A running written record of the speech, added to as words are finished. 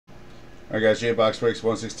Alright guys, J box breaks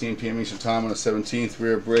 1:16 p.m. Eastern Time on the 17th. We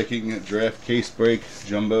are breaking draft case break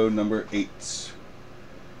jumbo number 8.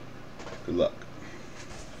 Good luck.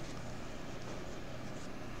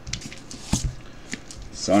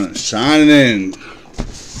 Sun is shining in.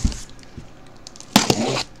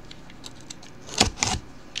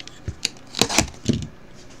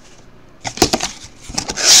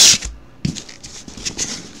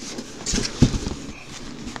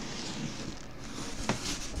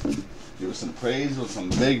 Give us some praise with some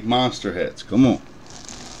big monster hits. Come on.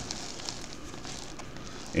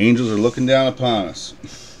 Angels are looking down upon us.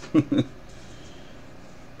 How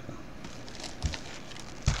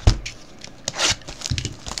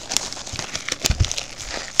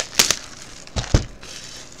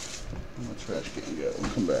much trash can you go? We'll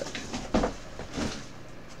come back.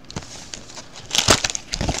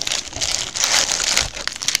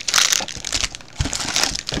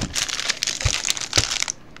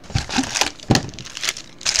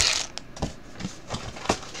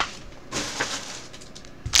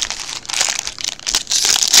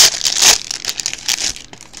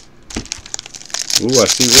 Ooh, I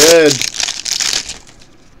see red.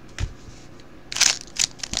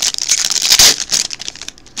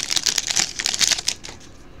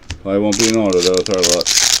 Probably won't be an auto though with our luck.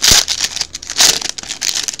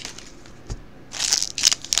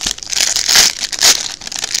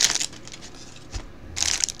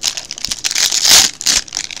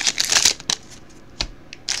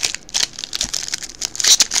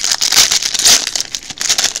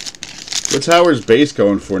 What's Howard's base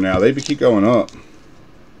going for now? They keep going up.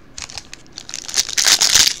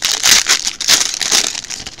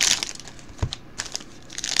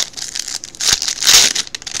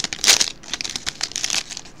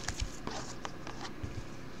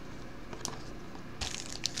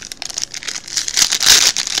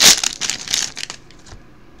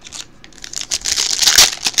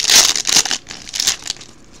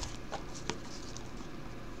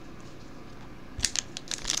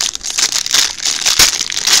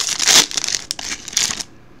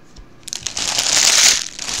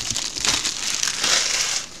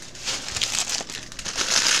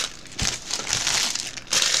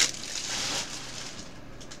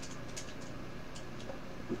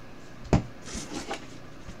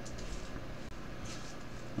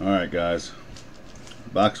 Alright guys,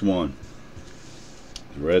 box 1.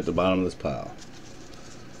 Right at the bottom of this pile.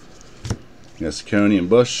 We got Ciccone and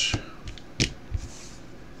Bush.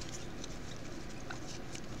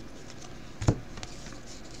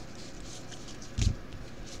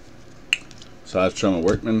 Sodstrom and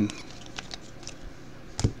Workman.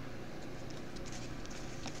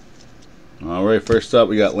 Alright, first up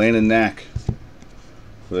we got Landon Knack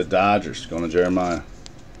for the Dodgers, going to Jeremiah.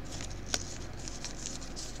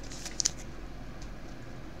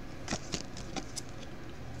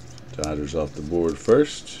 Dodgers off the board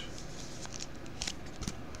first.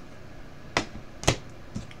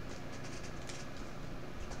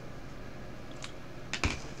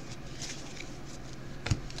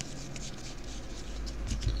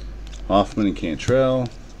 Hoffman and Cantrell.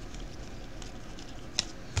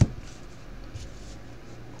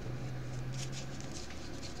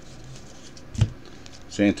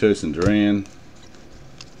 Santos and Duran.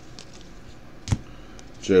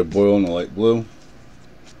 Joe Boyle in the light blue.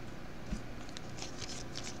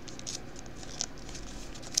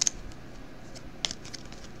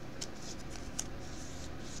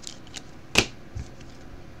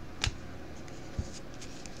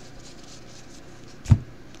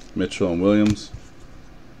 Mitchell and Williams.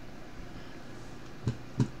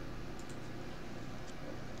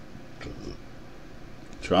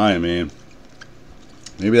 Try him, man.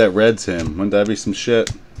 Maybe that red's him. Wouldn't that be some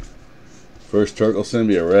shit? First Turkelson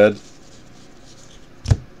be a red.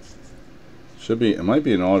 Should be. It might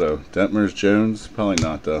be an auto. Detmers, Jones. Probably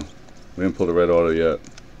not though. We didn't pull the red auto yet.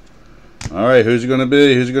 All right, who's it gonna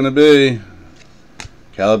be? Who's it gonna be?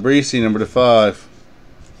 Calabrese, number 5.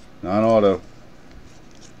 Non-auto.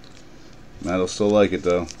 Matt'll still like it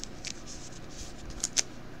though.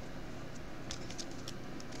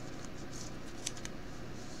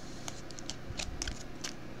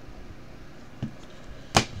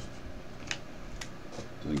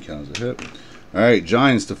 Doesn't count as a hit. Alright,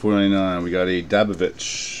 Giants to 499. We got a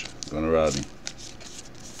Dabovich going to Rodney.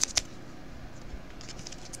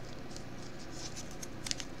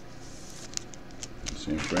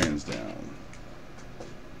 St. Fran's down.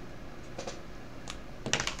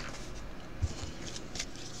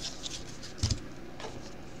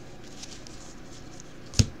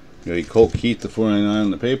 Got a Colt Keith to 499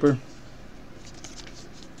 on the paper.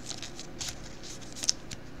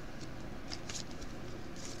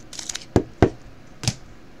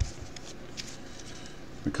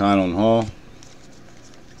 McConnell and Hall.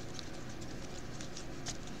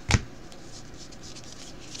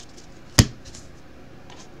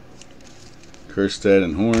 Kerstead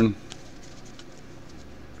and Horn.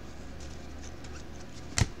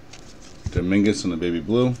 Dominguez on the baby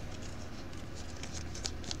blue.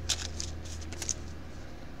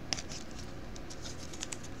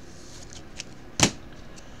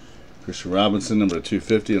 Christian Robinson, number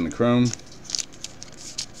 250 on the chrome.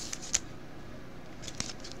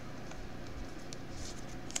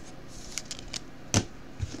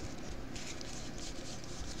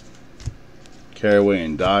 Carraway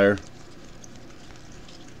and Dyer.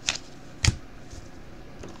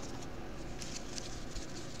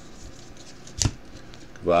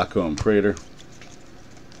 Vaco and Prater.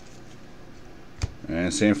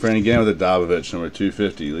 And San Fran again with a Dobovich, number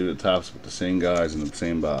 250. Leave the tops with the same guys in the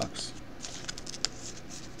same box.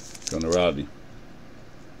 Going to Rodney.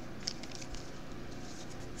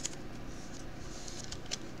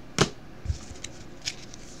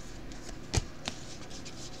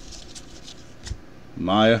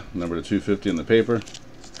 Maya, number 250 in the paper.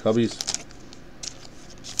 Cubbies.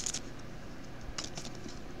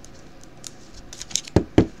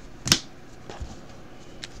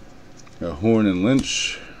 Got Horn and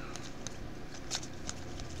Lynch.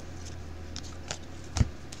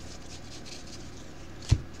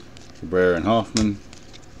 Cabrera and Hoffman.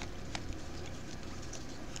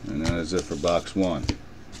 And that is it for box 1.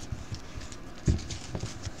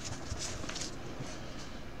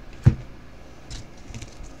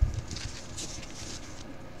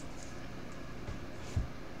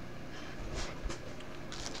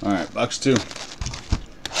 Alright, box 2.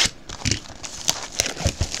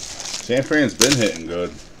 San Fran's been hitting good.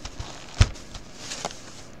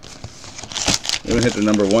 They haven't hit the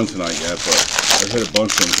number 1 tonight yet, but I've hit a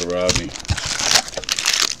bunch of them for Rodney.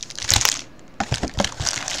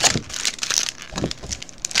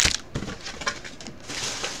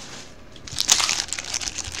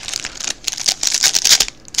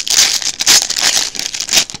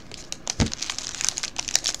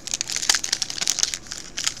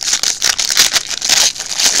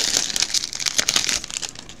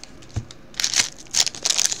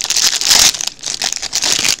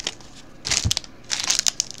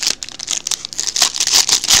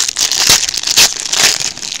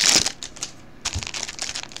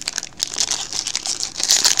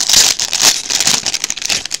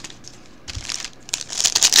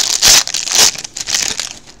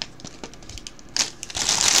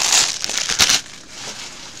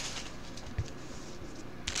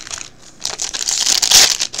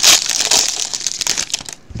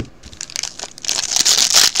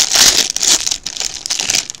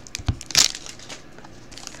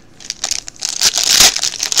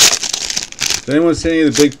 Has anyone seen any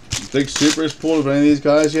of the big supers pulled of any of these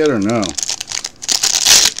guys yet, or no? I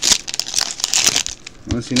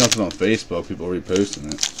haven't seen nothing on Facebook, people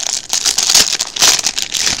reposting it.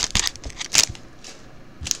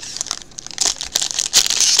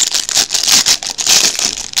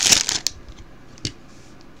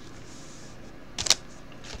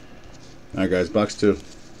 Alright guys, box 2.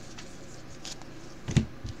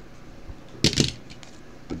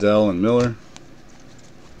 Bedell and Miller.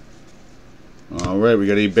 Alright, we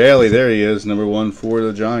got E. Bailey. There he is, number 1 for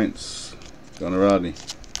the Giants. Going to Rodney.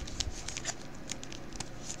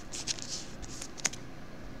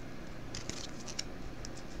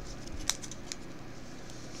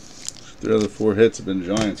 3 of the 4 hits have been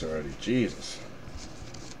Giants already. Jesus.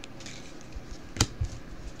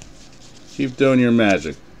 Keep doing your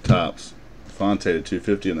magic, Tops. Fonte to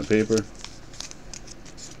 250 in the paper.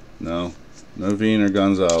 No. No Veen or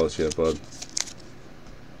Gonzalez yet, bud.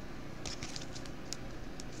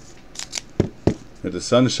 With the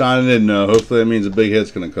sun shining in, no. Hopefully that means a big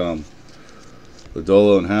hit's going to come.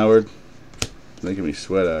 Lodolo and Howard. It's making me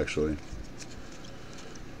sweat, actually.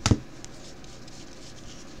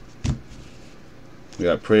 We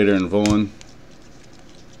got Prater and Vaughn.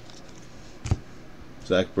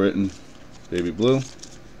 Zach Britton, baby blue.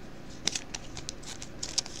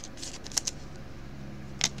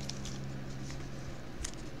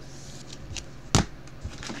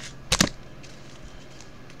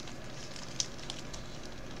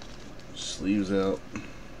 Sleeves out.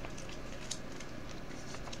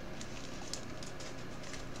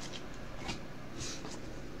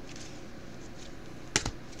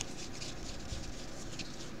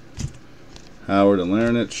 Howard and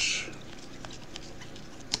Larinich.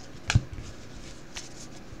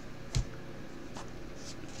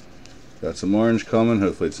 Got some orange coming.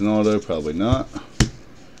 Hopefully it's an auto. Probably not.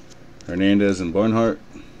 Hernandez and Barnhart.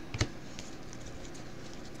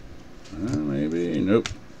 Maybe. Nope.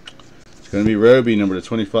 Going to be Roby, number to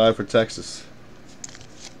 25 for Texas.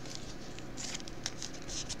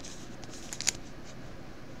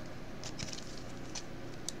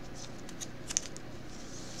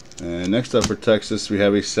 And next up for Texas, we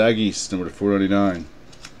have a Sagis, number to 499.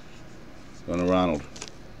 Going to Ronald.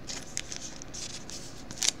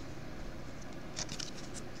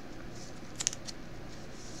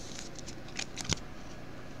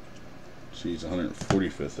 She's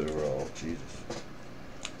 145th overall. Jesus.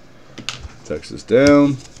 Texas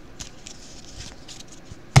down.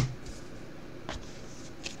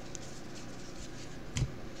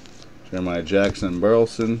 Jeremiah Jackson,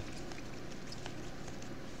 Burleson.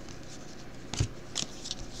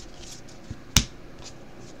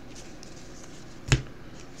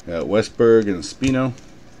 Got Westberg and Spino.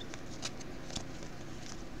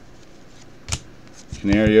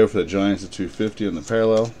 Canario for the Giants at 250 on the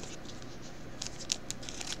parallel.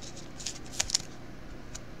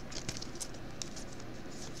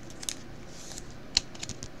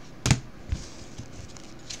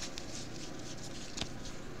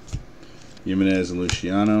 Jimenez and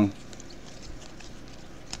Luciano.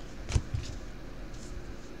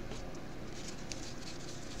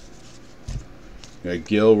 Got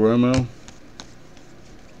Gil Romo.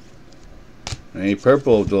 And a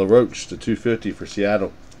purple of De La Roche to 250 for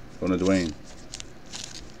Seattle. Going to Dwayne.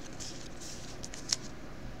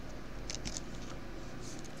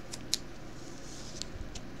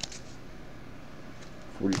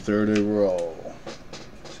 .43rd overall.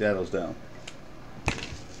 Seattle's down.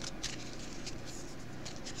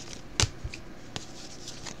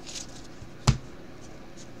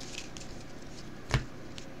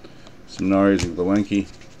 Seminaries and Glewenke.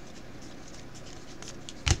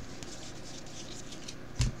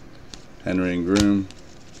 Henry and Groom.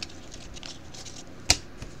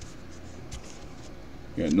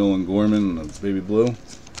 You got Nolan Gorman of Baby Blue.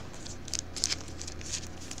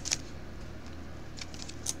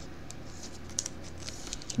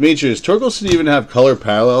 Demetrius, Torkelson didn't even have color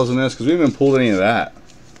parallels in this because we haven't pulled any of that.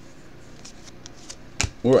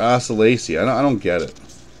 Or Asa Lacy. I don't get it.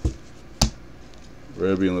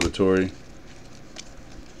 Roby and Liberatore.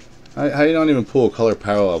 How you don't even pull a color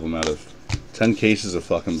parallel album out of 10 cases of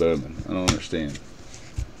fucking Bowman? I don't understand.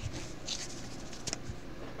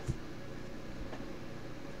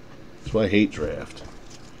 That's why I hate draft.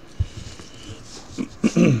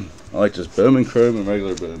 I like just Bowman Chrome and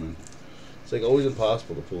regular Bowman. It's like always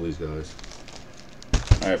impossible to pull these guys.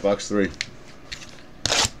 Alright, box 3. Are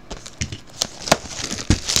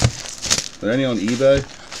there any on eBay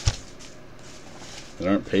that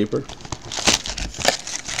aren't paper?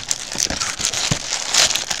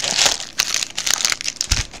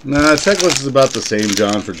 Nah, checklist is about the same,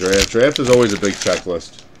 John, for draft. Draft is always a big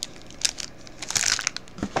checklist.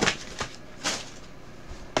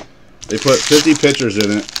 They put 50 pitchers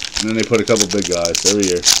in it, and then they put a couple big guys every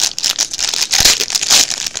year.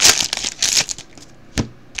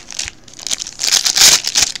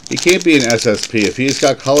 He can't be an SSP. If he's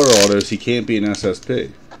got color autos, he can't be an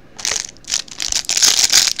SSP.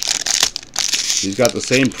 He's got the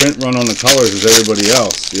same print run on the colors as everybody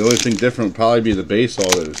else. The only thing different would probably be the base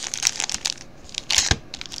autos.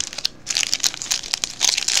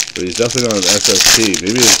 But he's definitely not an SSP.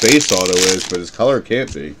 Maybe his base auto is, but his color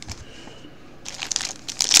can't be.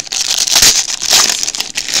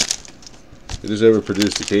 They just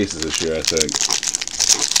overproduced the cases this year, I think.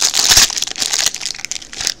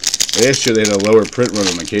 Last year they had a lower print run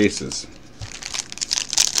on the cases.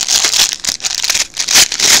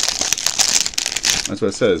 That's what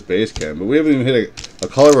I said, his base cam. But we haven't even hit a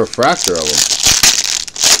color refractor of them.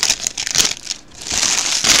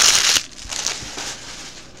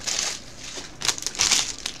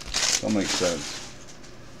 Don't make sense.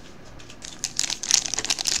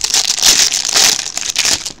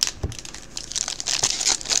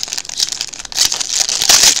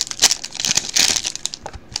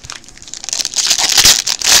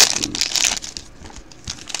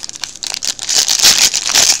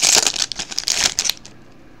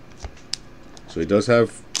 So he does have,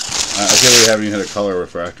 I can't believe we haven't even hit a color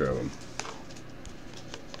refractor of him.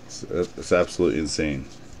 It's absolutely insane.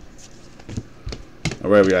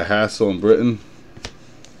 Alright, we got Hassel and Britton.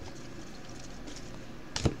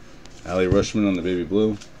 Ali Rushman on the Baby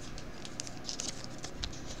Blue.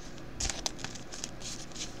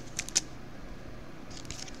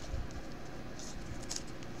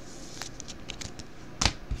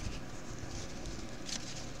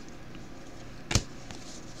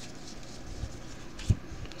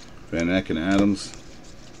 Van Eck and Adams.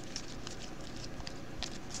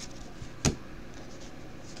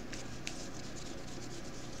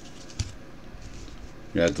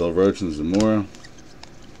 Got Del Roach and Zamora.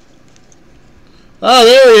 Oh,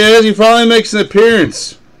 there he is. He finally makes an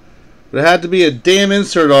appearance. But it had to be a damn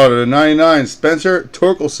insert auto to 99. Spencer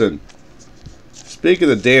Torkelson. Speak of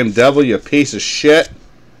the damn devil, you piece of shit.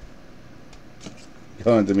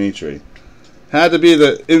 Go on, Dimitri. Had to be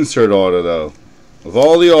the insert auto, though. Of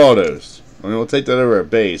all the autos. I mean, we'll take that over at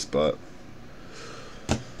base, but...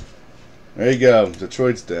 There you go.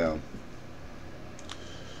 Detroit's down.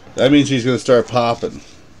 That means he's going to start popping.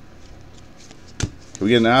 We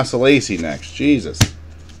get an Asalasi next. Jesus.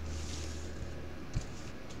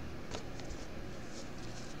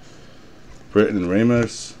 Britton and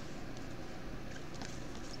Ramos.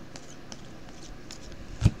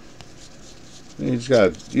 You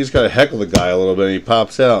just gotta heckle the guy a little bit and he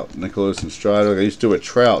pops out. Nicholas and Strider. I used to do a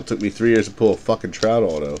Trout. It took me 3 years to pull a fucking Trout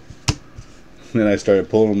auto. And then I started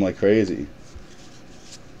pulling them like crazy.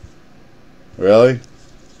 Really?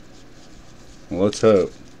 Well, let's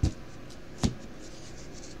hope.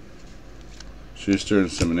 Schuster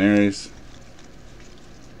and Seminaries.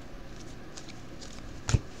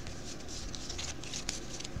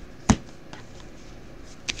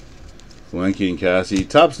 Blanky and Cassie.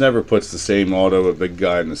 Topps never puts the same auto of a big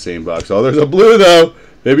guy in the same box. Oh, there's a blue, though.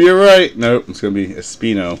 Maybe you're right. Nope, it's going to be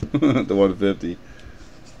Espino, the 150.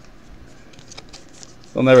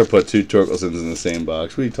 They'll never put two Torkelsons in the same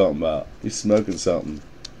box. What are you talking about? He's smoking something.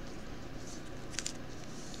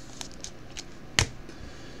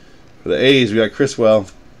 For the A's, we got Criswell.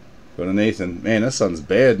 Going to Nathan. Man, that sun's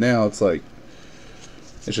bad now. It's like,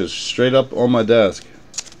 it's just straight up on my desk.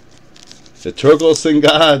 The Torkelson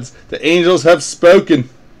gods, the angels have spoken.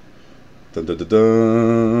 Dun, dun, dun,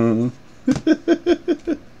 dun.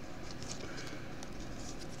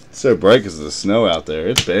 It's so bright because of the snow out there.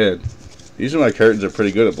 It's bad. Usually my curtains are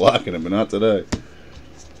pretty good at blocking it, but not today.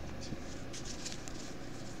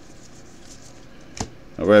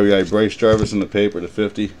 Alright, we got Bryce Jarvis in the paper to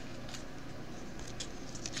 50.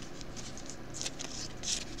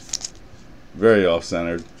 Very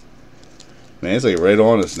off-centered. Man, it's like right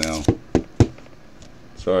on us now.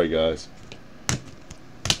 Sorry, guys.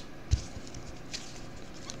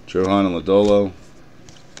 Johan and Lodolo.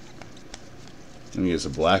 Let me get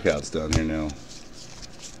some blackouts down here now.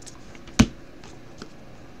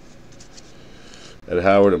 Ed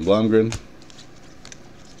Howard and Blumgren.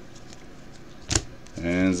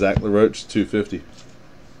 And Zach LaRoche, 250.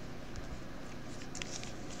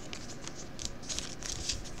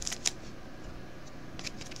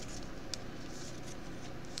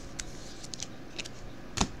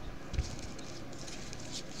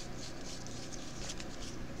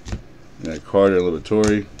 Got Carter and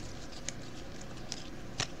Liberatore.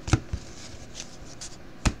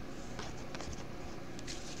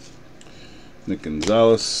 Nick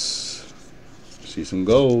Gonzalez. See some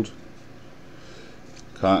gold.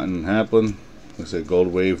 Cotton Haplin. Looks like a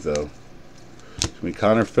gold wave though. It's gonna be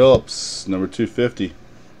Connor Phillips, number 250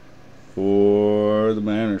 for the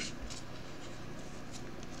Mariners.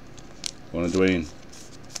 One of Dwayne.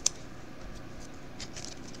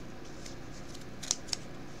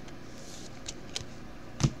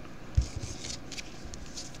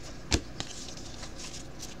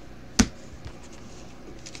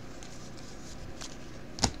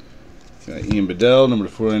 Got Ian Bedell, number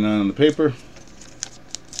 49 on the paper.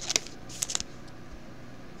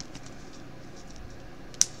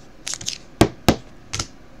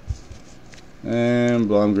 And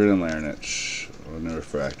Blomgren and Larnach on the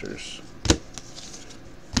refractors.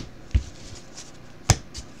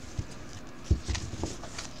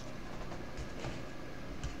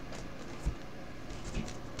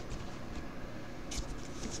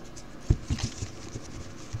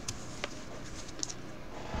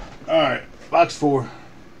 Alright, box 4.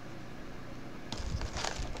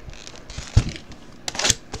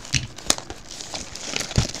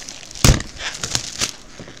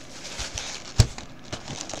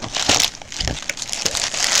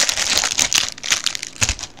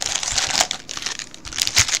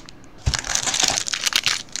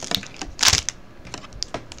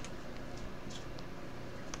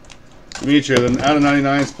 Dimitri, out of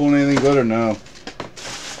 99s pulling anything good or no?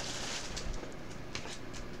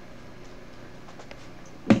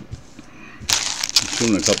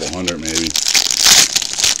 Pulling a couple hundred maybe.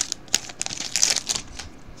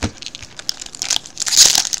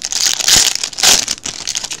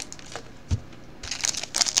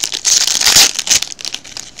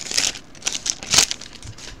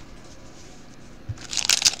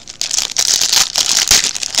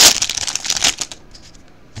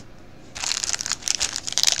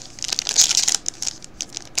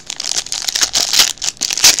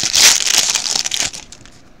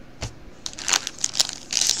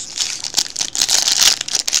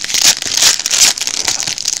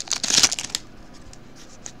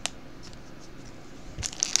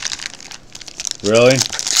 Really?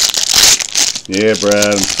 Yeah, Brad,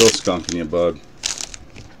 I'm still skunking you, bud.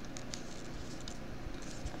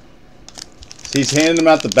 See, he's handing them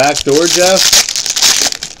out the back door, Jeff.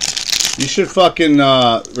 You should fucking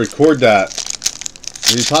record that.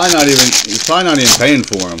 He's probably not even paying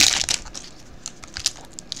for them.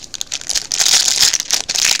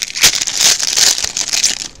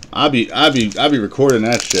 I'll be recording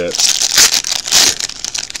that shit.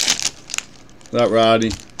 What's up,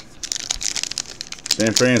 Roddy?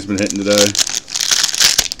 San Fran's been hitting today.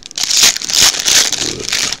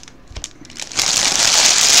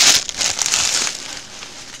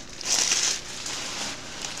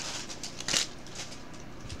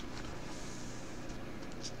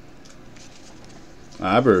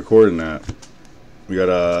 I've been recording that. We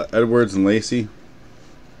got Edwards and Lacey.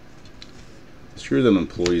 Screw them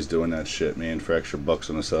employees doing that shit, man, for extra bucks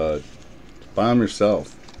on the side. Buy them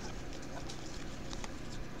yourself.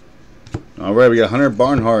 Alright, we got Hunter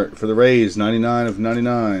Barnhart for the Rays, 99 of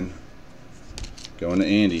 99. Going to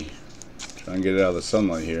Andy. Try and get it out of the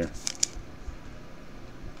sunlight here.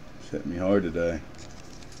 It's hitting me hard today.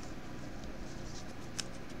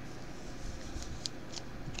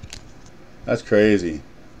 That's crazy.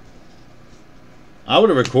 I would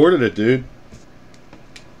have recorded it, dude.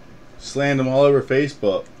 Slammed him all over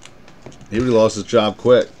Facebook. He would have lost his job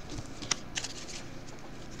quick.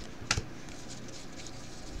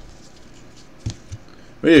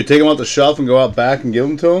 What do you do, take him off the shelf and go out back and give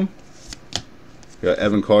them to him? Got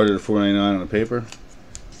Evan Carter at $4.99 on the paper.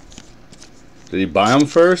 Did he buy them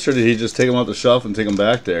first, or did he just take them off the shelf and take them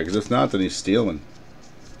back there? Because if not, then he's stealing.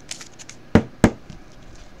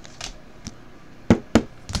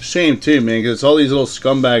 Shame too, man, because it's all these little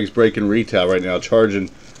scumbags breaking retail right now,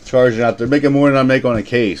 charging out. They're making more than I make on a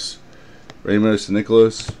case. Ramos and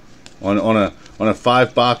Nicholas on a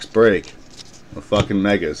 5-box break of fucking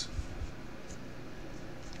megas.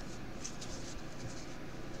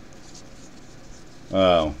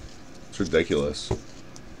 Wow, it's ridiculous.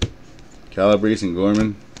 Calabrese and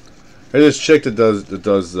Gorman. There's this chick that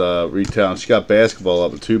does retail, and she got basketball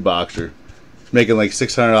up, a 2-boxer. She's making like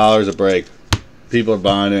 $600 a break. People are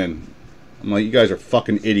buying in. I'm like, you guys are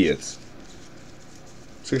fucking idiots.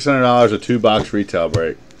 $600 a 2-box retail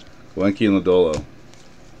break. Glenke and Lodolo.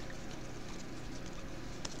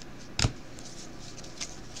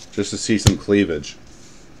 Just to see some cleavage.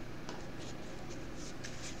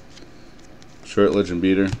 Shirtledge and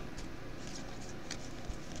Beater.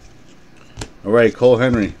 Alright, Cole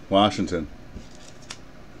Henry, Washington.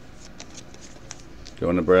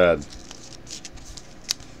 Going to Brad.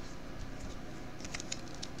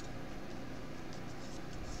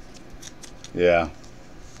 Yeah.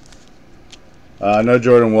 No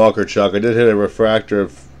Jordan Walker, Chuck. I did hit a refractor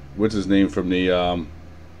of, what's his name, from the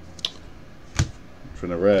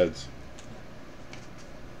Reds.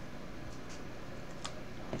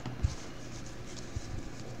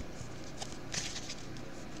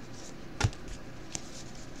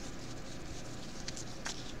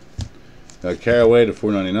 Got Caraway to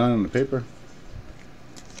 $4.99 on the paper.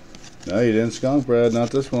 No, you didn't skunk, Brad. Not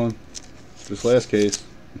this one. This last case.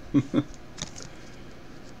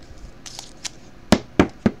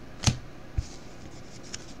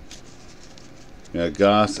 Got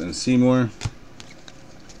Goss and Seymour.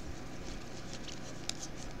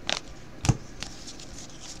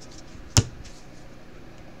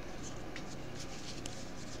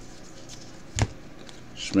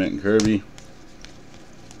 Schmidt and Kirby.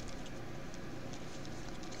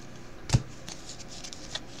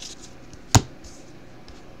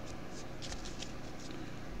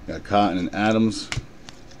 Got Cotton and Adams.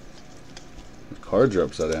 The cards are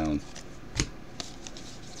upside down.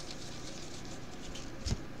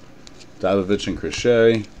 Davovich and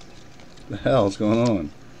Crochet. What the hell is going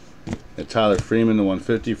on? Got Tyler Freeman, the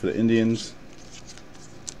 150 for the Indians.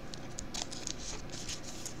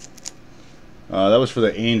 That was for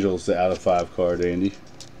the Angels, the out of 5 card, Andy.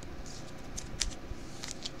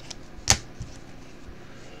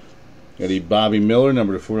 Got the Bobby Miller,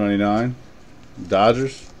 number to $4.99.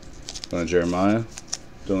 Dodgers. Going to Jeremiah.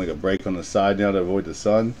 Doing like a break on the side now to avoid the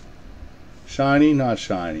sun. Shiny, not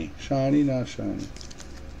shiny. Shiny, not shiny.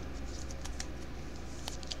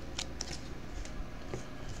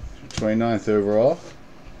 29th overall.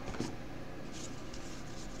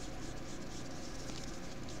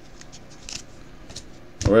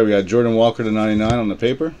 Alright, we got Jordan Walker to 99 on the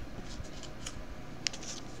paper.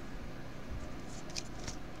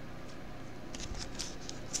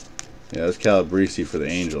 Yeah, that's Calabrese for the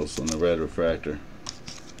Angels on the red refractor.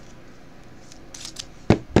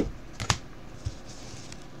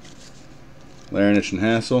 Larnach and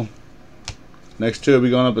Hassel. Next two will be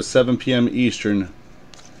going up at 7 p.m. Eastern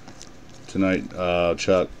tonight,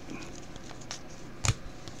 Chuck.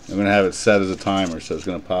 I'm going to have it set as a timer, so it's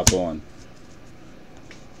going to pop on.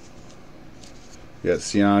 You got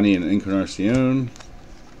Ciani and Encarnacion.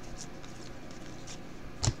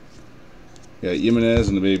 You got Jimenez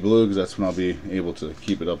and the baby blue, because that's when I'll be able to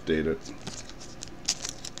keep it updated.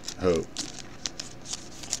 Hope.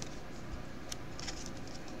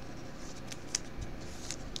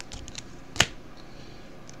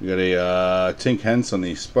 You got a Tink Hence on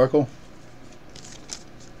the Sparkle.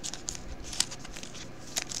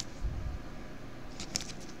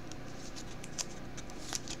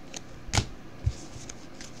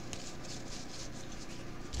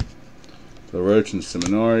 The Roach and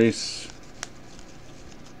Seminaris.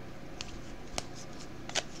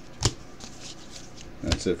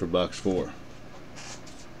 That's it for box 4.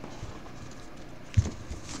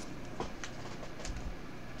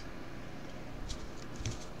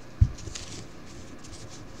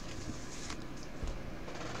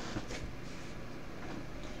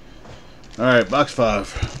 All right, box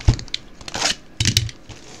 5.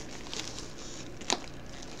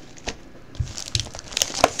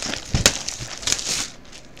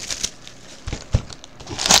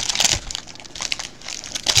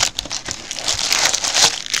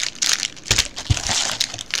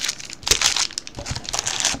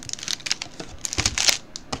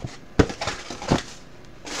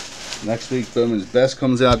 Next week, Bowman's Best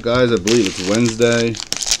comes out, guys. I believe it's Wednesday.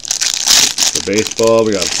 For baseball,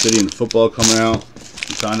 we got Obsidian football coming out.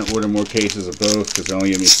 I'm trying to order more cases of both because they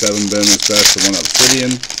only give me 7 Bowman's Best and 1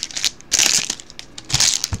 Obsidian.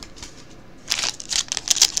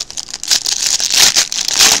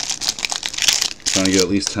 Trying to get at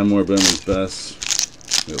least 10 more Bowman's Best,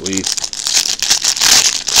 at least,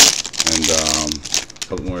 and a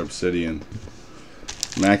couple more Obsidian.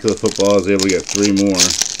 Immaculate Football is able to get 3 more.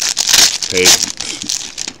 Paid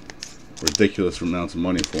ridiculous amounts of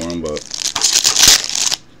money for them, but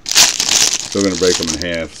still going to break them in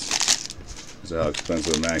halves because of how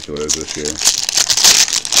expensive Immaculate is this year.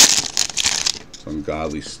 It's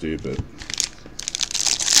ungodly stupid.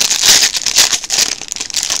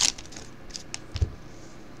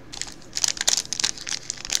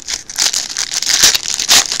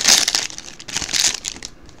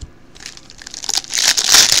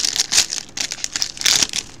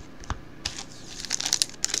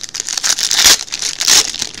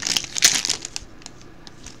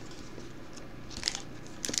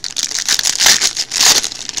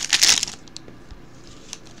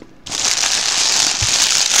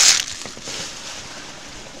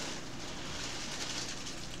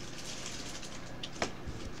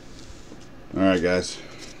 Alright, guys.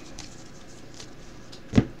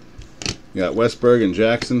 You got Westberg and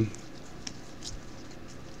Jackson.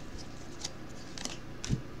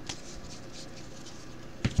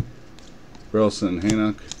 Burleson and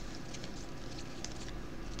Hannock.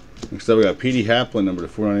 Next up, we got P.D. Haplin, number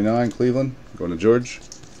 499, Cleveland. Going to George.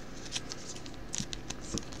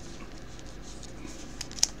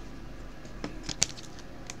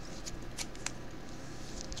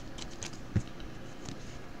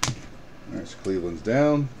 Alright, so Cleveland's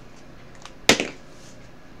down.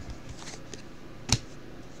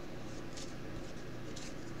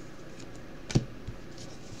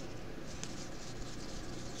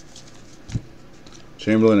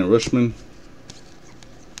 Chamberlain and Rushman.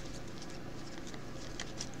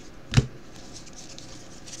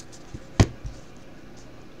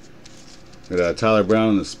 Got Tyler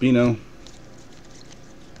Brown and Espino.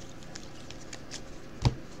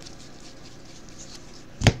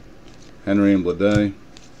 Henry and Blade.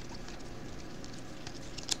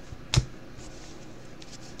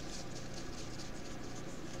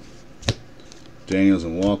 Daniels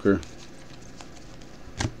and Walker.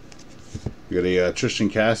 You got a Tristan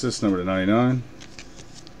Cassis, number 99.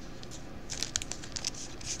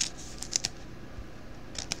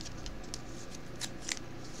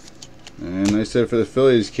 And nice hit for the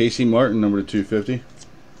Phillies, Casey Martin, number 250.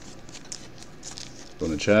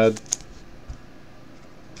 Going to Chad.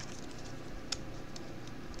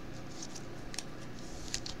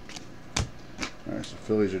 Alright, so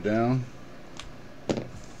Phillies are down.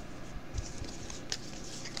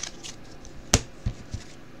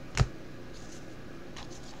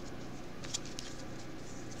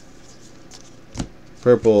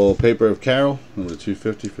 Purple Paper of Carroll, number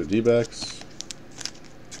 250 for D-backs.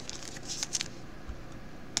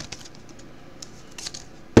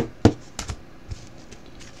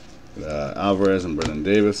 Alvarez and Brennan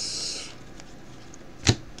Davis.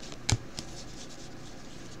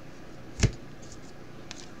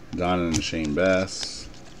 Donnan and Shane Bass.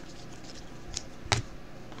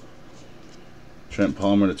 Trent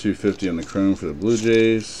Palmer to 250 on the chrome for the Blue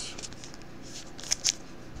Jays.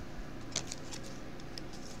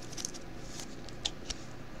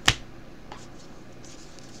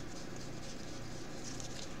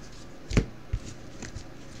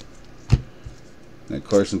 And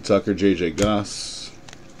Carson Tucker, J.J. Goss.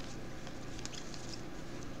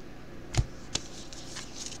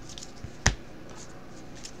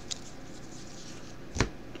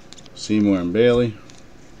 Seymour and Bailey.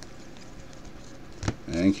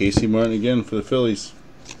 And Casey Martin again for the Phillies.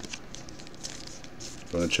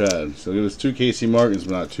 Going to Chad. So it was 2 Casey Martins,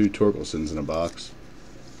 but not 2 Torkelsons in a box.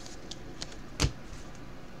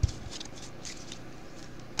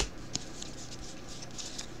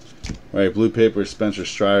 All right, blue paper, Spencer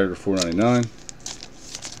Strider to $4.99.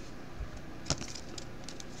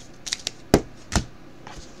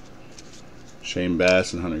 Shane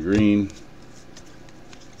Bass and Hunter Green.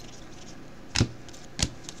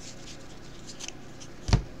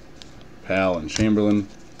 Powell and Chamberlain.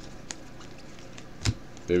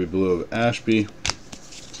 Baby blue of Ashby.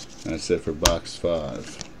 And that's it for box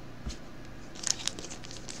 5.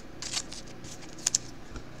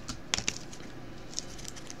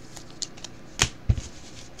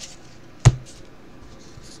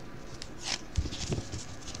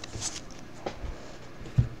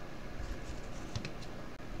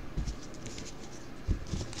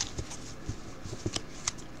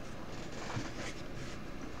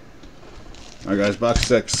 All right, guys, box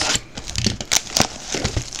 6.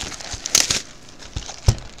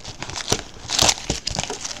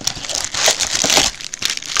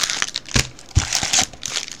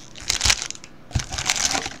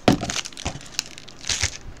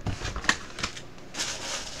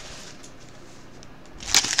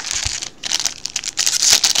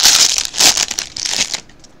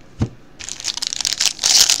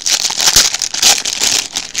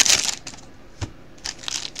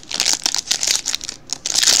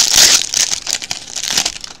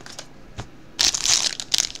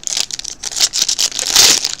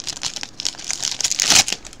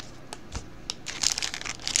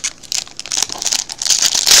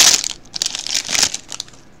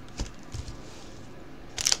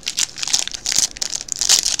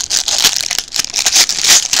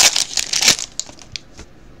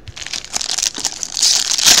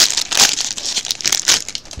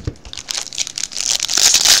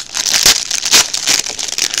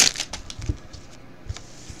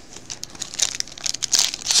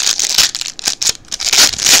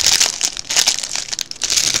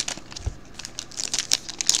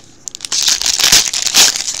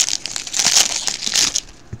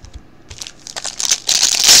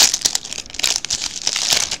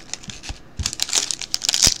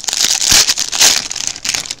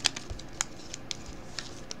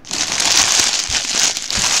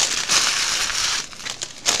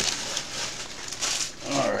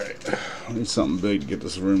 I need something big to get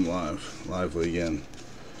this room lively again.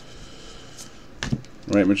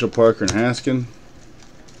 All right, Mitchell Parker and Haskin.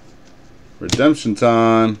 Redemption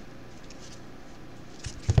time.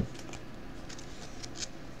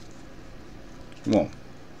 Come on.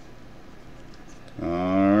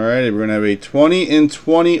 Alrighty, we're going to have a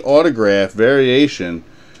 20/20 autograph variation.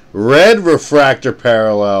 Red refractor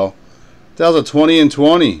parallel. That was a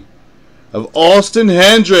 20/20 of Austin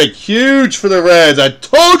Hendrick. Huge for the Reds. I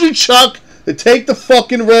told you, Chuck, to take the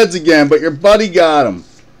fucking Reds again, but your buddy got him.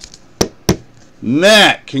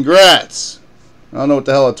 Matt, congrats. I don't know what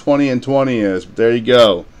the hell a 20/20 is, but there you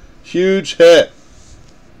go. Huge hit.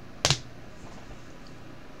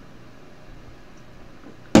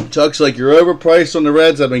 Chuck's like, you're overpriced on the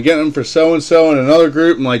Reds. I've been getting them for so-and-so in another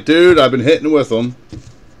group. I'm like, dude, I've been hitting with them.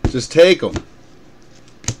 Just take them.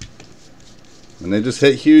 And they just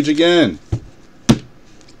hit huge again.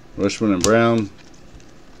 Rushman and Brown.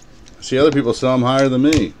 I see other people sell them higher than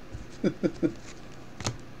me.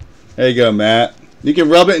 There you go, Matt. You can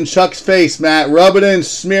rub it in Chuck's face, Matt. Rub it in,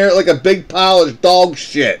 smear it like a big pile of dog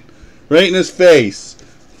shit. Right in his face.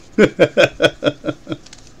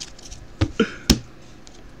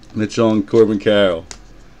 Mitchell and Corbin Carroll.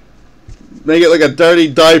 Make it like a dirty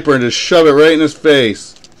diaper and just shove it right in his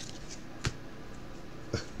face.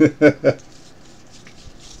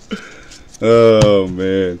 Oh,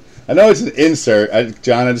 man. I know it's an insert.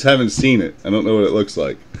 John, I just haven't seen it. I don't know what it looks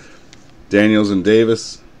like. Daniels and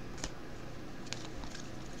Davis.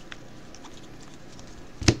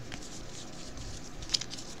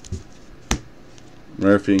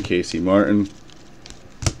 Murphy and Casey Martin.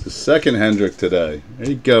 The second Hendrick today. There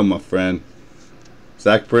you go, my friend.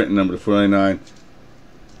 Zach Britton, number 499.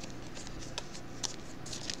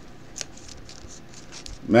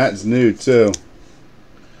 Matt's new, too.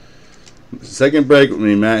 Second break with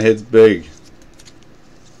me. Matt hits big.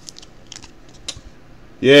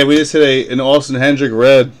 Yeah, we just hit an Austin Hendrick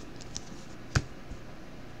red.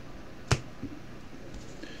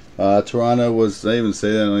 Toronto was, did I even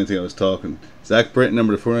say that? I don't even think I was talking. Zach Britton,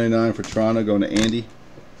 number 499 for Toronto, going to Andy.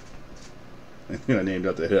 I think I named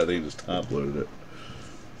out the hit. I think I just top loaded it.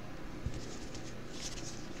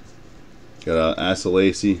 Got Asa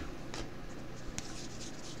Lacy.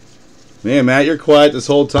 Man, Matt, you're quiet this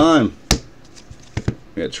whole time.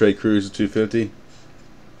 We got Trey Cruz at 250.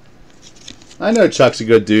 I know Chuck's a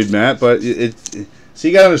good dude, Matt, but so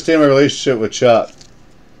you got to understand my relationship with Chuck.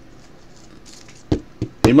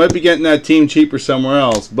 He might be getting that team cheaper somewhere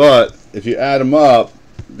else, but if you add them up,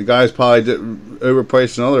 the guys probably did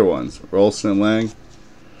overpriced in other ones. Rolston and Lang.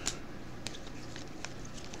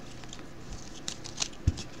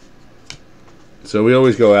 So we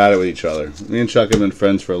always go at it with each other. Me and Chuck have been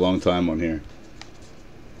friends for a long time on here.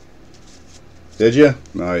 Did you?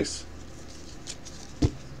 Nice.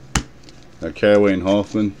 Got Caraway and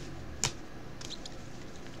Hoffman.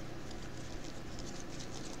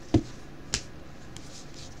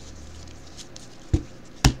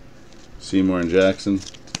 Seymour and Jackson.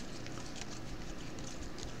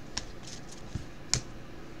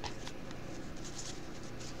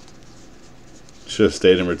 Should have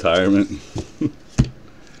stayed in retirement.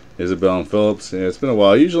 Isabel and Phillips. Yeah, it's been a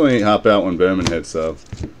while. I usually hop out when Bowman hits though.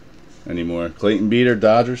 Anymore. Clayton Beater,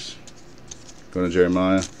 Dodgers. Going to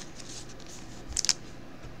Jeremiah.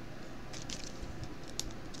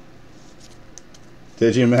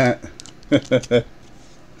 Did you, Matt? That's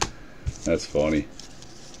funny.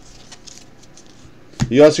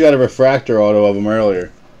 You also got a refractor auto of them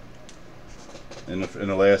earlier. In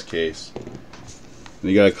the last case.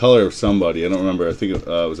 And you got a color of somebody. I don't remember. I think it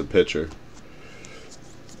was a pitcher.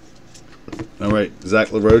 All right,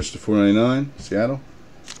 Zach LaRoche to 499, Seattle.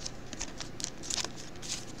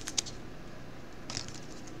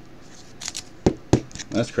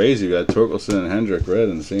 That's crazy. We got Torkelson and Hendrick red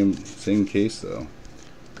in the same case though.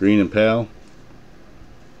 Green and Pal.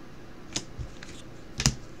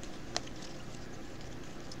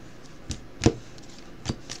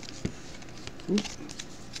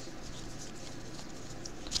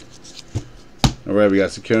 All right, we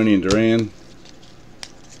got Ciccone and Duran.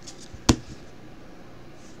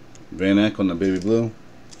 Van Eck on the baby blue.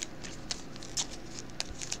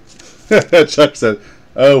 Chuck said,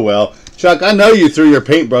 "Oh well, Chuck, I know you threw your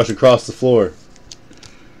paintbrush across the floor.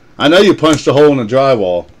 I know you punched a hole in the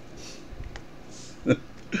drywall."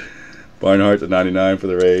 Barnhart to 99 for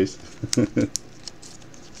the Rays.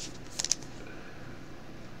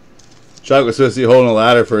 Chuck was supposed to be holding a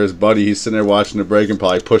ladder for his buddy. He's sitting there watching the break and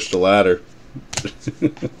probably pushed the ladder.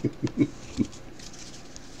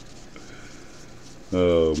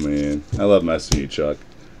 Oh man, I love messing with you, Chuck.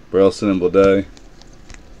 Burleson and Blade.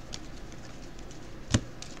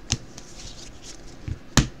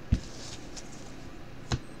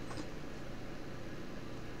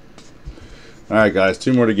 All right, guys,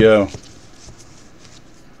 2 more to go.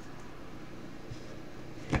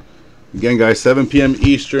 Again, guys, 7 p.m.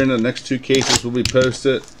 Eastern. The next 2 cases will be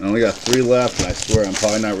posted. I only got 3 left, and I swear I'm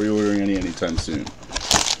probably not reordering any anytime soon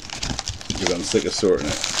because I'm sick of sorting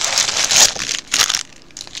it.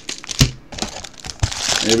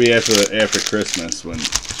 Maybe after Christmas, when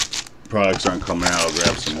products aren't coming out, I'll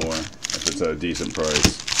grab some more if it's at a decent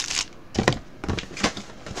price.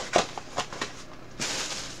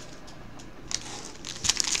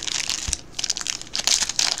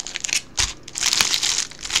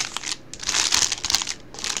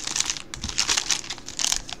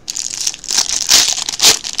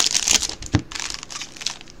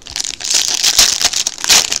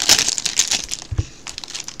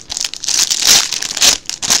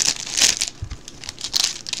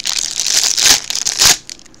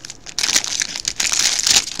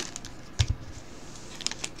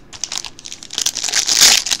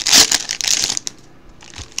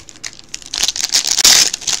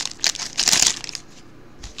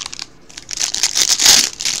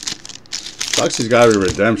 Bucks has got to be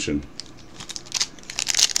redemption.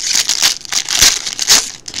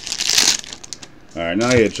 Alright,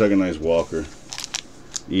 now you chug a nice Walker.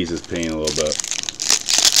 Ease his pain a little bit.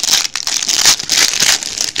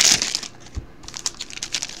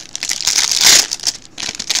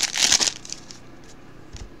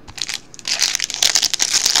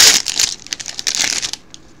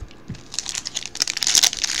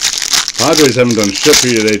 Padres haven't done shit for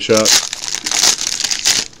you today, Chuck.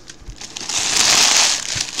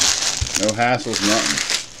 No hassles, nothing.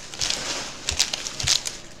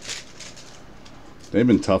 They've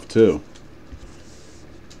been tough too.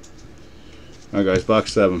 Alright guys,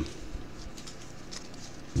 box 7.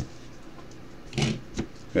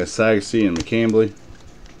 Got Sagasy and McCambley.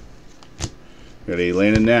 Got a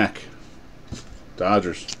Landon Knack.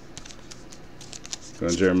 Dodgers.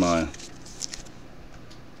 Going Jeremiah.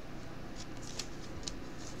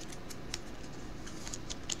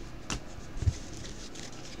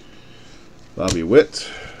 Bobby Witt.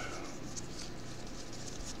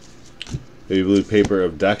 Baby blue paper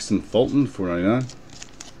of Daxton Fulton, $4.99.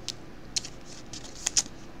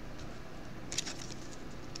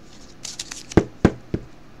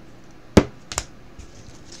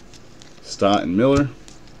 Stott and Miller.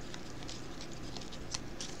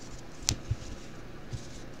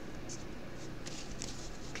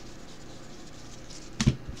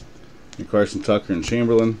 And Carson Tucker and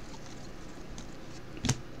Chamberlain.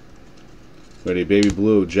 Got a baby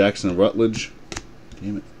blue of Jackson and Rutledge.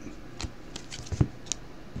 Damn it.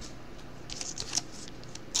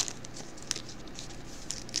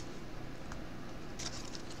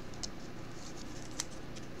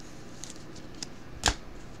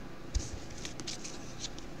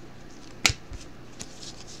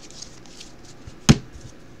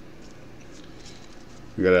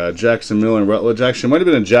 We got a Jackson Miller and Rutledge. Actually, it might have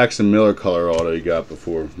been a Jackson Miller color auto you got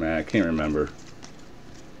before. Man, I can't remember.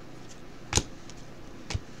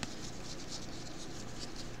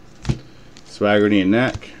 Swaggerty and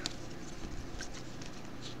Knack.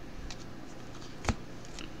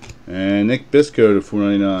 And Nick Bisco to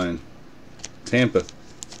 $4.99. Tampa.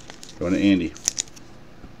 Going to Andy.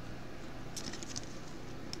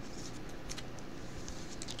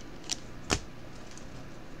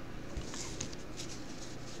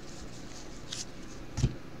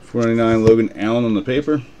 $4.99 Logan Allen on the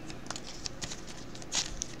paper.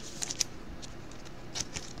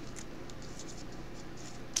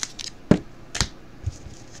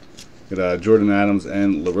 Got Jordan Adams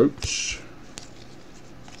and LaRoche.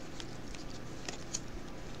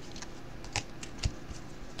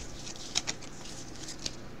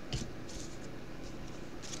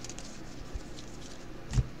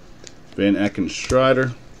 Van Ecken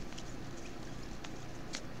Strider.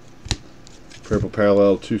 Purple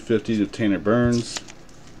Parallel 250 of Tanner Burns.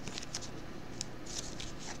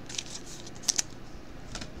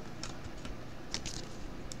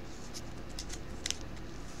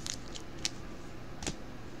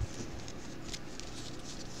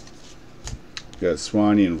 Got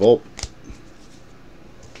Swanee and Volpe.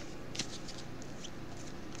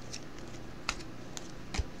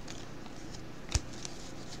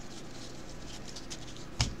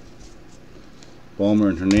 Bowman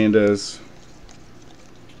and Hernandez.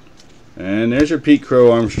 And there's your Pete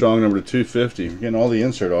Crow Armstrong number 250. We're getting all the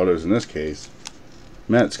insert autos in this case.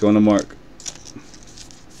 Matt's going to Mark.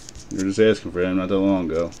 You were just asking for him not that long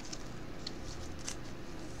ago.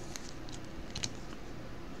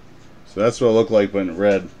 So that's what it looked like when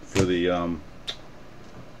red for the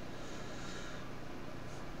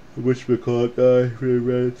whatchamacallit guy for the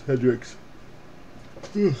Reds, Hendricks.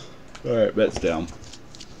 Alright, bet's down.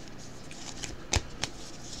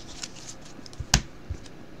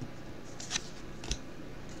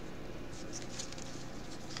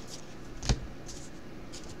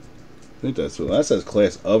 I think that's what that says,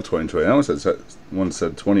 class of 2020. That one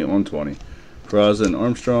said 20 on 20. Peraza and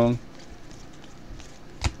Armstrong.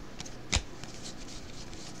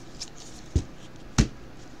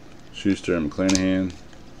 Schuster and McClanahan.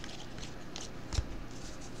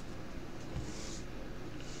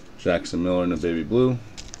 Jackson Miller in the baby blue.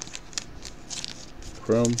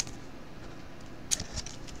 Chrome.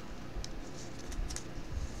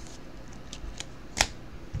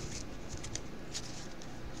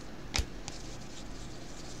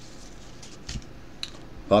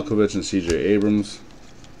 Balkovich and CJ Abrams.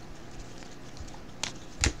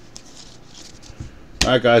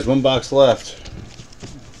 Alright guys, one box left.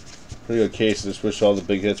 Pretty good case. I just wish all the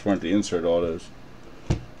big hits weren't the insert autos.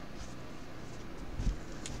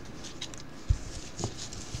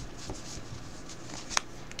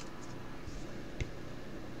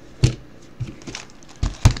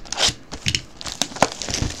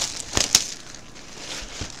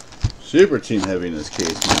 Super team heavy in this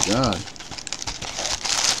case, my God.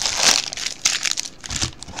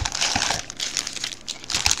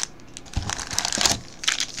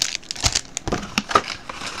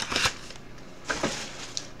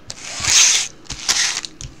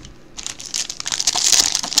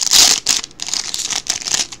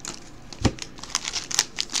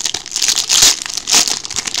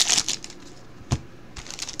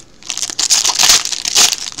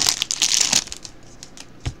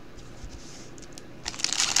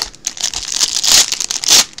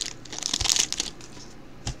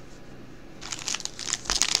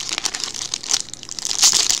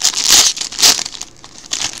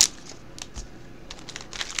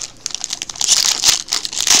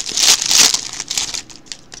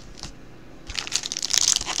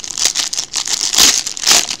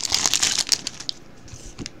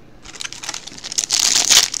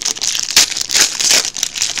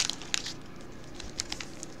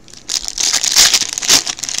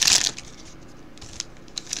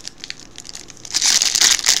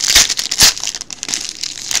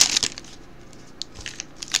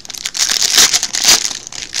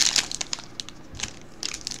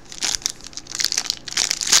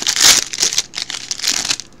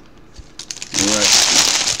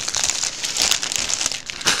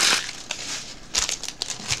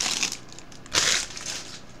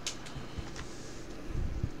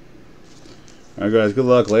 Alright guys, good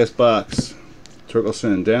luck. Last box.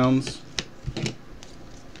 Torkelson and Downs.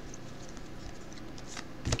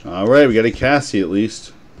 Alright, we got a Cassie at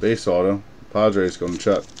least. Base auto. Padres going to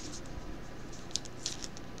Chuck.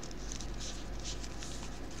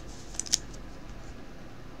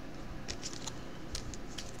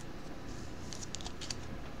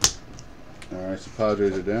 Alright, so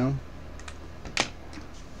Padres are down.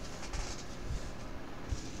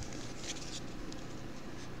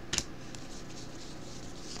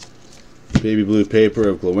 Baby blue paper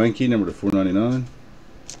of Glowinky, number to 499.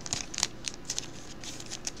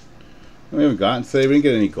 We haven't gotten today. We didn't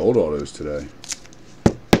get any gold autos today.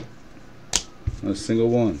 Not a single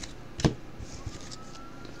one.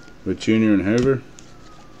 With Junior and Hoover.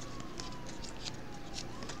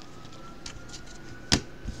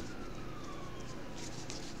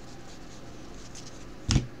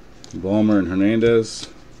 Bowman and Hernandez.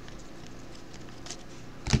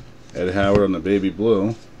 Ed Howard on the baby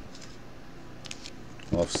blue.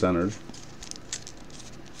 Off-centered.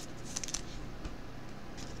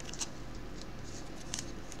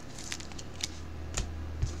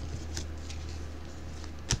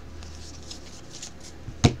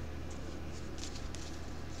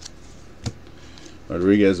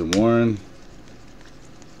 Rodriguez and Warren.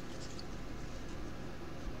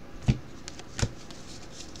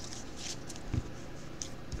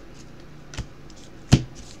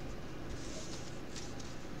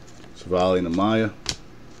 Savali and Amaya.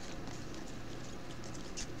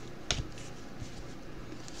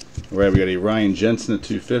 Alright, we got a Ryan Jensen at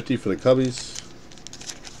 250 for the Cubbies.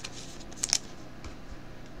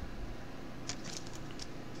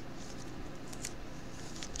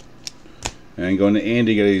 And going to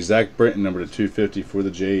Andy, got a Zach Britton number to 250 for the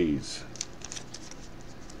Jays.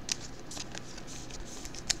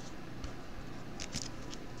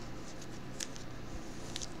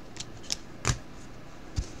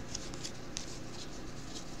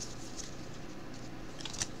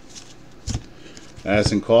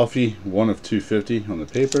 Addison Coffee, 1 of 250 on the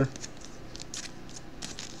paper.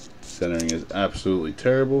 Centering is absolutely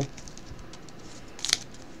terrible.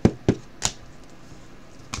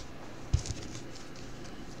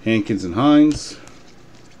 Hankins and Hines.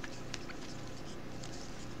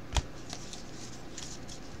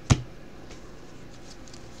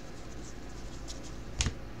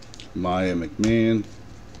 Maya McMahon.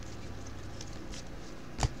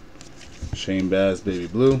 Shane Baz, baby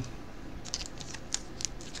blue.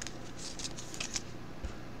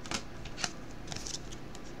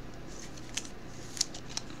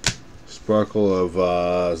 Sparkle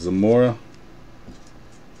of Zamora.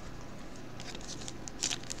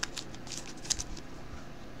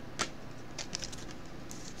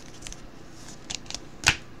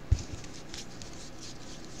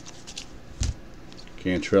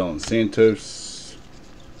 Cantrell and Santos.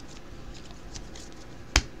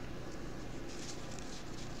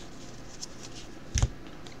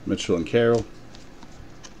 Mitchell and Carroll.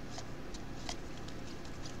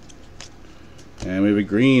 And we have a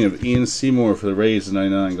green of Ian Seymour for the Rays at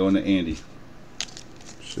 99 going to Andy.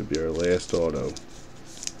 Should be our last auto.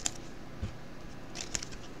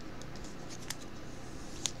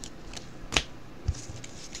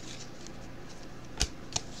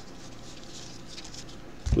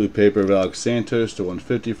 Blue paper of Alex Santos to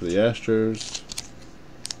 150 for the Astros.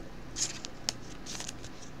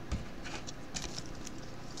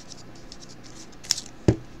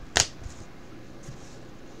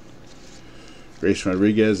 Grayson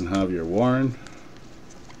Rodriguez and Javier Warren.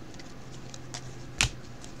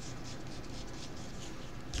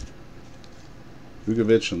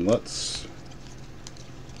 Vukovic and Lutz.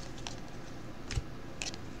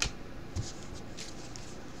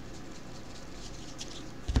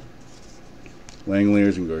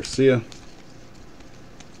 Langeliers and Garcia.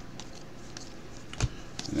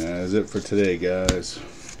 And that is it for today, guys.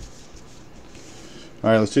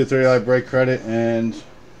 Alright, let's do $30 break credit and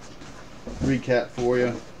recap for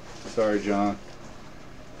you. Sorry, John.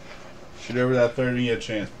 Shoot over that 30, you had a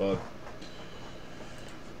chance, bud.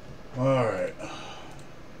 Alright.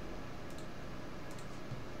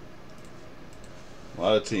 A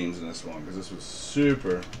lot of teams in this one because this was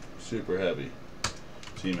super, super heavy.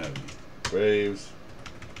 Team heavy. Braves,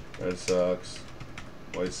 Red Sox,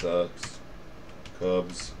 White Sox,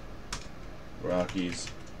 Cubs, Rockies,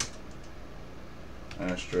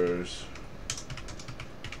 Astros,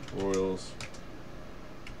 Royals,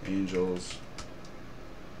 Angels,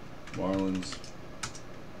 Marlins,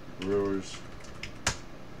 Brewers,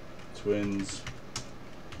 Twins,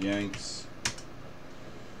 Yanks,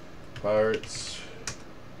 Pirates,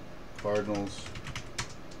 Cardinals,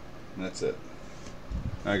 and that's it.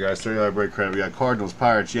 Alright guys, $30 break credit. We got Cardinals,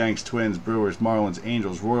 Pirates, Yanks, Twins, Brewers, Marlins,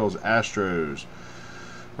 Angels, Royals, Astros,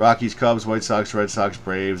 Rockies, Cubs, White Sox, Red Sox,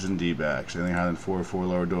 Braves, and D-backs. Anything higher than 4,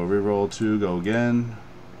 lower, do a reroll. 2, go again.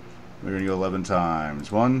 We're going to go 11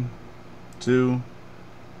 times. 1, 2,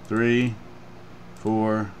 3,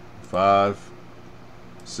 4, 5,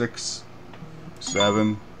 6,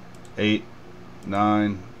 7, 8,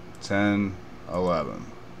 9, 10, 11.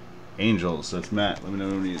 Angels, so it's Matt. Let me know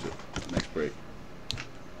when we use it. Next break.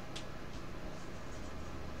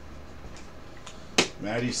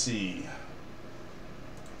 Matty C.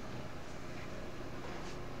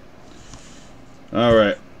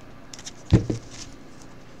 Alright.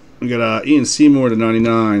 We got Ian Seymour to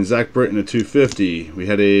 99, Zach Britton to 250. We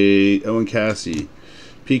had a Owen Cassie,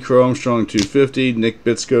 Pete Crow Armstrong 250, Nick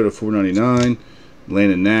Bitsko to 499,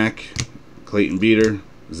 Landon Knack, Clayton Beater,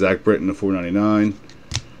 Zach Britton to 499.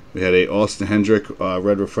 We had a Austin Hendrick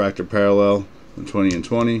Red Refractor Parallel 20 and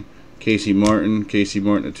 20, Casey Martin to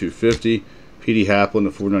 250, Petey Haplin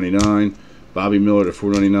to 499, Bobby Miller to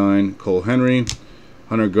 499, Cole Henry,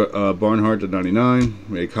 Hunter Barnhart to 99.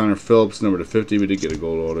 We had Connor Phillips number to 50. We did get a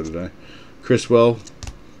gold order today. Chris Well.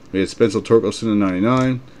 We had Spencer Torkelson to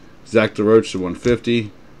 99. Zach DeRoche to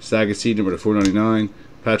 150. Sagassi number to 499.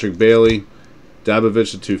 Patrick Bailey.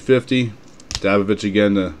 Dabovich to 250. Dabovich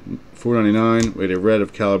again to 499. We had a red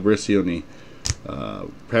of Calabresi on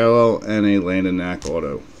the parallel and a Landon Knack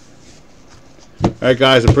auto. Alright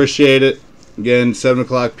guys, appreciate it. Again, 7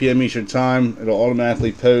 o'clock p.m. Eastern Time. It'll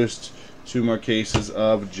automatically post 2 more cases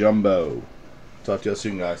of Jumbo. Talk to you all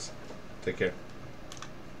soon, guys. Take care.